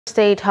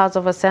State House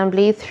of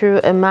Assembly, through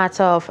a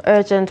matter of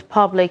urgent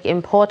public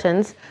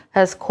importance,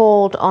 has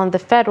called on the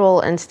federal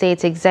and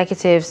state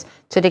executives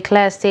to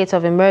declare state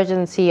of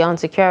emergency on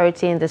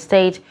security in the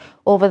state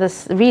over the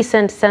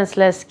recent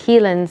senseless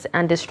killings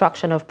and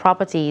destruction of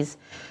properties.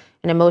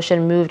 In a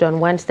motion moved on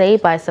Wednesday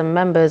by some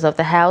members of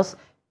the House,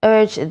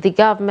 urged the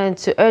government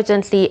to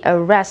urgently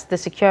arrest the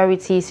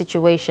security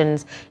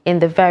situations in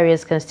the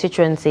various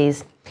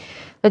constituencies.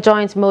 The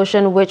joint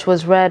motion, which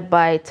was read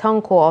by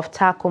Tanko of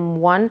Takum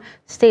 1,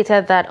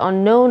 stated that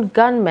unknown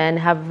gunmen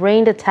have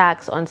rained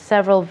attacks on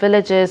several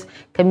villages,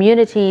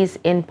 communities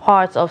in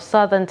parts of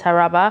southern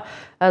Taraba,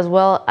 as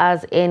well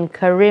as in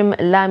Karim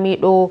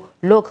Lamido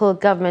local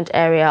government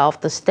area of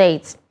the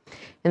state.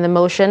 In the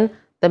motion,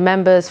 the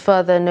members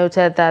further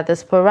noted that the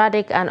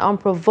sporadic and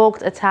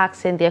unprovoked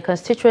attacks in their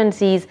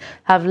constituencies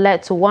have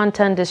led to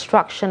wanton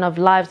destruction of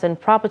lives and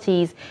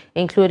properties,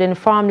 including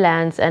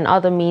farmlands and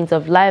other means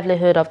of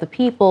livelihood of the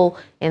people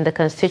in the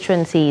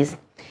constituencies.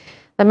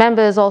 The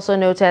members also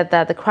noted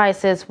that the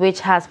crisis, which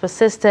has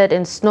persisted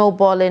in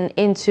snowballing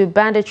into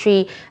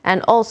banditry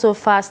and also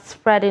fast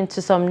spreading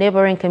to some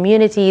neighboring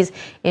communities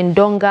in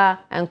Donga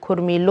and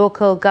Kurmi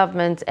local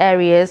government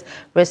areas,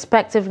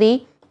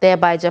 respectively,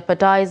 thereby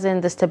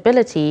jeopardizing the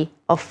stability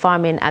of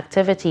farming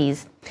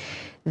activities.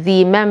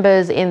 The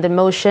members in the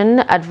motion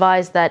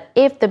advised that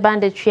if the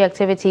banditry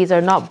activities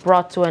are not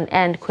brought to an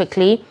end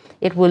quickly,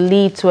 it will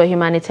lead to a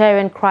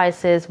humanitarian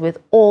crisis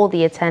with all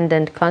the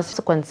attendant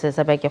consequences.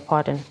 I beg your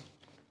pardon.